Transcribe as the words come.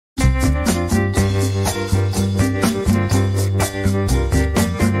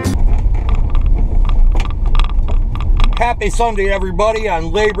Happy Sunday, everybody,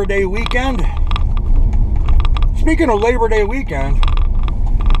 on Labor Day weekend. Speaking of Labor Day weekend,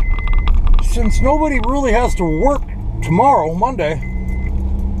 since nobody really has to work tomorrow, Monday.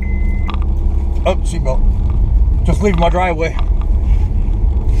 Oh, seatbelt. Just leaving my driveway.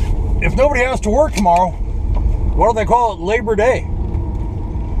 If nobody has to work tomorrow, what do they call it? Labor Day.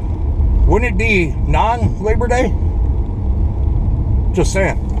 Wouldn't it be non-Labor Day? Just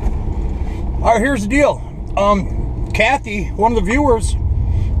saying. All right, here's the deal. Kathy, one of the viewers,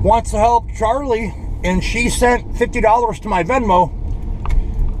 wants to help Charlie, and she sent $50 to my Venmo.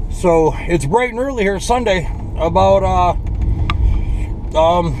 So it's bright and early here Sunday, about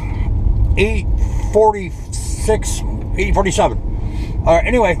 8:46, 8:47.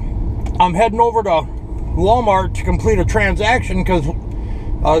 Anyway, I'm heading over to Walmart to complete a transaction because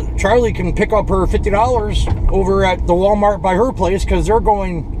Charlie can pick up her $50 over at the Walmart by her place because they're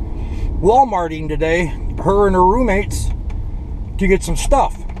going Walmarting today, her and her roommates, to get some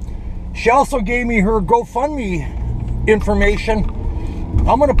stuff. She also gave me her GoFundMe information.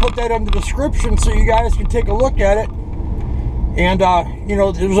 I'm going to put that in the description so you guys can take a look at it. And, you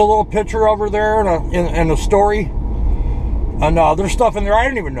know, there's a little picture of her there and a story. And there's stuff in there I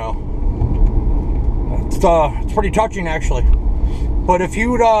didn't even know. It's pretty touching, actually. But if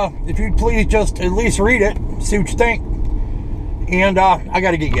you'd please just at least read it, see what you think. And I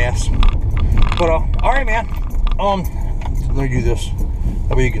got to get gas. But all right, man. Let me do this.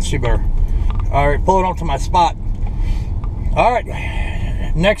 That way you can see better. All right, pull it up to my spot. All right.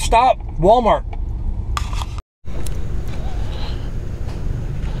 Next stop, Walmart.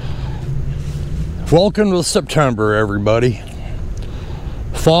 Welcome to September, everybody.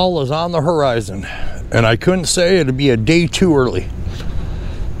 Fall is on the horizon, and I couldn't say it'd be a day too early.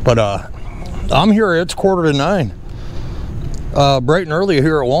 But I'm here. It's 8:45. Bright and early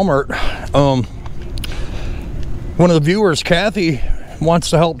here at Walmart. One of the viewers, Kathy, wants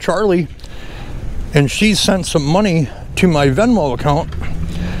to help Charlie, and she sent some money to my Venmo account,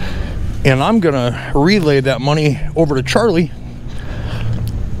 and I'm gonna relay that money over to Charlie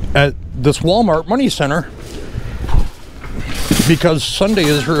at this Walmart Money Center because Sunday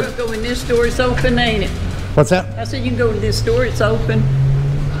is her. Go in this store, it's open, ain't it? What's that? I said you can go to this store, it's open.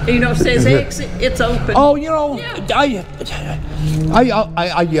 You know, it says exit, it's open. Oh, you know, yeah.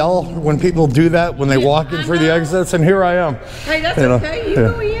 I yell when people do that when they walk in through the exits, and here I am. Hey, that's okay. You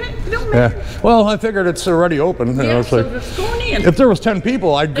go in it. Don't matter. Well, I figured it's already open. You know, it's so like, it's going in. if there was 10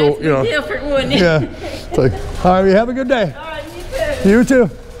 people, I'd go. That'd be different, wouldn't it? Yeah. It's like, all right, you have a good day. All right, you too. You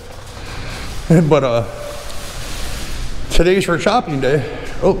too. But today's her shopping day.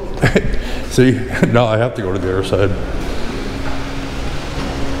 Oh, see, now I have to go to the other side.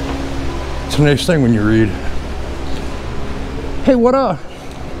 It's a nice thing when you read. Hey, what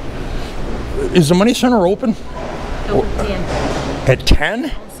is the Money Center open? Open at 10. At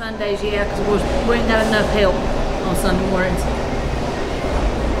 10? On Sundays, yeah, because we ain't got enough help on Sunday mornings.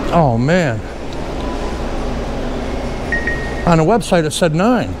 Oh, man. On the website it said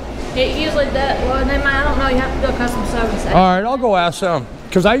 9. It usually does. Well, I don't know. You have to go customer service. All right, I'll go ask them.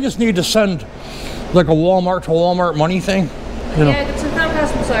 Because I just need to send like a Walmart to Walmart money thing. You know. Yeah, it's some kind of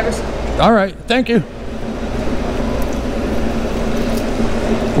customer service. All right, thank you.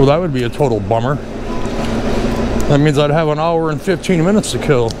 Well, that would be a total bummer. That means I'd have an hour and 15 minutes to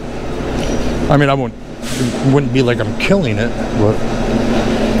kill. I mean, it wouldn't be like I'm killing it, but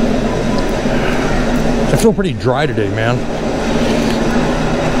I feel pretty dry today, man.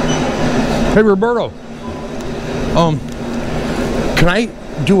 Hey, Roberto. Can I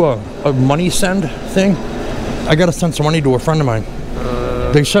do a money send thing? I gotta send some money to a friend of mine.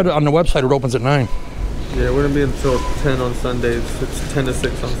 They said on the website it opens at 9. Yeah, it wouldn't be until 10 on Sundays. It's 10 to 6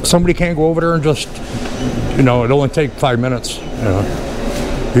 on Sundays. Somebody can't go over there and just, you know, it'll only take 5 minutes. You know,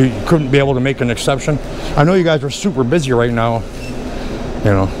 you couldn't be able to make an exception. I know you guys are super busy right now.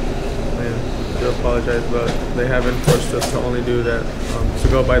 You know. Man, I do apologize, but they haven't forced us to only do that. To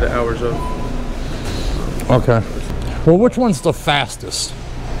go by the hours of. Okay. Well, which one's the fastest?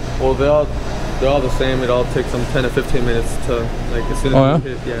 Well, they're all the same. It all takes them 10 to 15 minutes to, like, as soon as you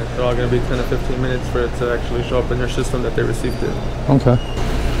hit, they're all going to be 10 to 15 minutes for it to actually show up in their system that they received it. Okay.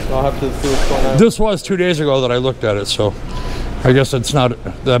 So I'll have to see what's going on. This was 2 days ago that I looked at it, so I guess it's not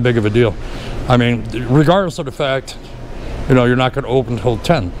that big of a deal. I mean, regardless of the fact, you know, you're not going to open until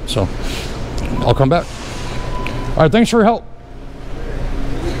 10, so I'll come back. All right, thanks for your help.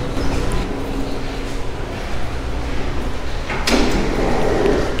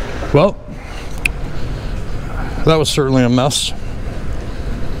 Well, that was certainly a mess.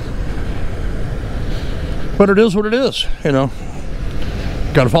 But it is what it is, you know.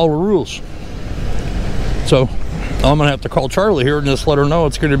 Got to follow the rules. So, I'm gonna have to call Charlie here and just let her know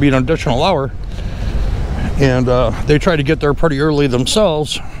it's going to be an additional hour. And they try to get there pretty early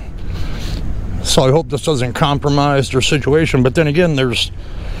themselves, so I hope this doesn't compromise their situation. But then again, there's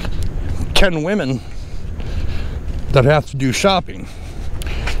 10 women that have to do shopping,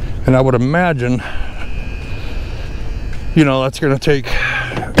 and I would imagine, you know, that's going to take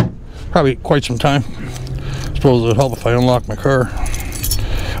probably quite some time. I suppose it'd help if I unlock my car.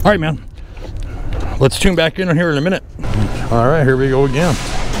 All right, man, let's tune back in here in a minute. All right, here we go again.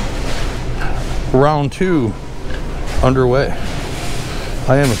 Round 2 underway.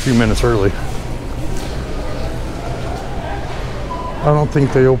 I am a few minutes early. I don't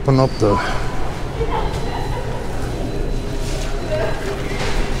think they open up the...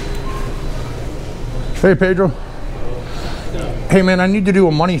 Hey, Pedro. Hey, man, I need to do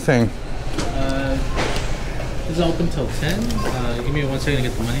a money thing. It's open till 10. Give me 1 second to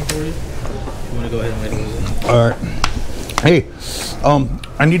get the money for you. You want to go ahead and wait a little bit? All right. Hey,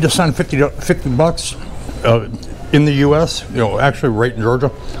 I need to send 50 bucks in the U.S., you know, actually right in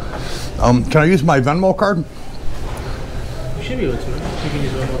Georgia. Can I use my Venmo card? You should be able to. You can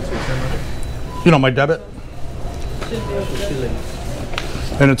use Venmo to. You know, my debit?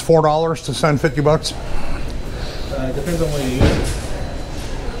 And it's $4 to send 50 bucks? It depends on what you use.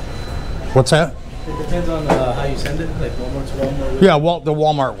 What's that? It depends on how you send it, like Walmart to Walmart. Yeah, well, the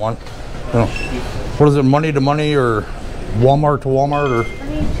Walmart one. You know, what is it, money to money or Walmart to Walmart or?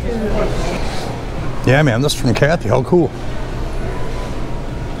 Yeah, man, this is from Kathy. How cool.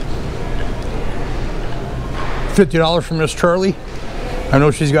 $50 from Miss Charlie. I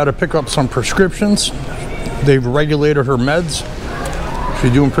know she's got to pick up some prescriptions. They've regulated her meds.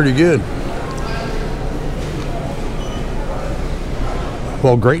 She's doing pretty good.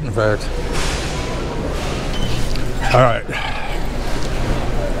 Well, great, in fact. All right. I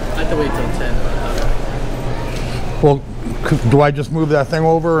have to wait till 10. Well, do I just move that thing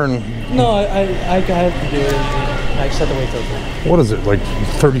over and... No, I have to do it. I just have to wait till 10. What is it, like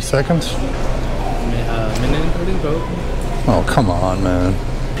 30 seconds? Minute and 30, bro. Oh, come on, man.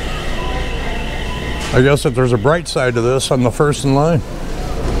 I guess if there's a bright side to this, I'm the first in line.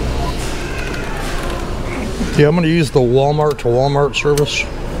 Yeah, I'm going to use the Walmart to Walmart service.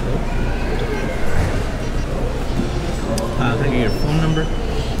 Can I get your phone number?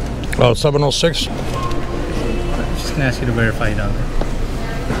 706. I'm just going to ask you to verify it out there.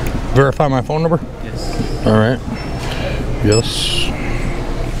 Verify my phone number? Yes. All right. Yes.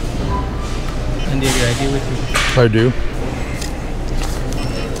 And do you have your ID with you? I do.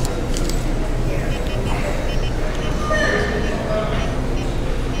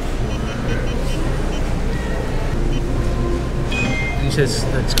 And you says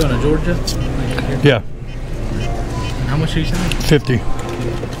it's going to Georgia? Yeah. And how much are you sending? 50.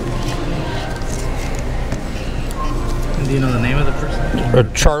 And do you know the name of the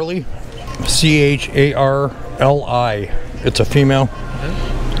person? Charlie. C-H-A-R-L-I. It's a female.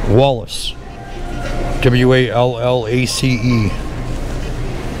 Okay. Wallace. W-A-L-L-A-C-E.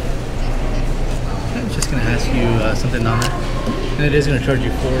 I'm just going to ask you something on there. And it is going to charge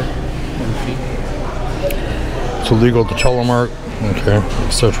you $4 fee. It's illegal to telemark. Okay,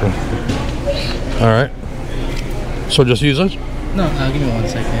 etc. Alright. So just use it? No, give me 1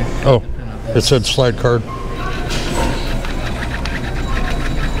 second. Oh, it said slide card.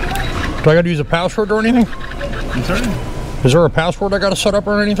 Do I got to use a password or anything? I'm sorry? Is there a password I got to set up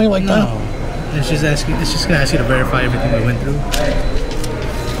or anything like that? No. It's just going to ask you to verify everything we went through.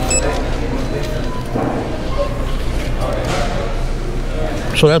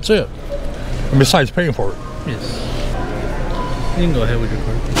 So that's it. Besides paying for it. Yes. You can go ahead with your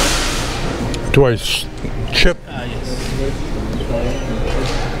card. Do I chip? Yes.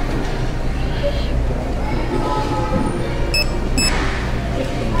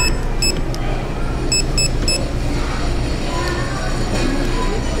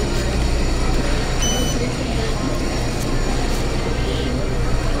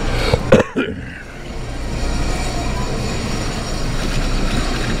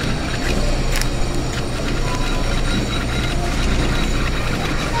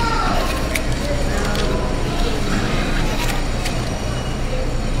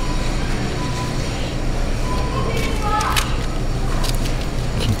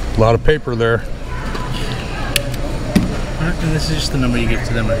 A lot of paper there. Alright, and this is just the number you give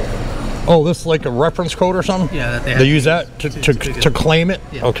to them, right? Oh, this is like a reference code or something? Yeah, that they use that to claim it?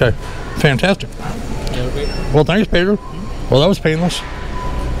 Yeah. Okay. Fantastic. Yeah, well, thanks, Pedro. Well, that was painless.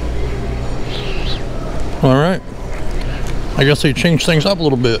 All right. I guess they changed things up a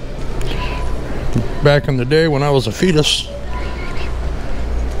little bit. Back in the day when I was a fetus,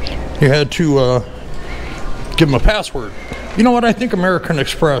 you had to give them a password. You know what? I think American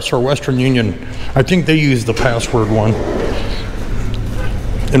Express or Western Union, I think they use the password one.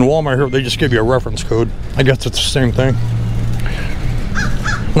 In Walmart here, they just give you a reference code. I guess it's the same thing.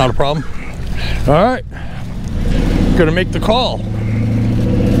 Not a problem. All right, gonna make the call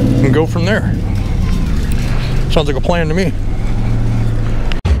and go from there. Sounds like a plan to me.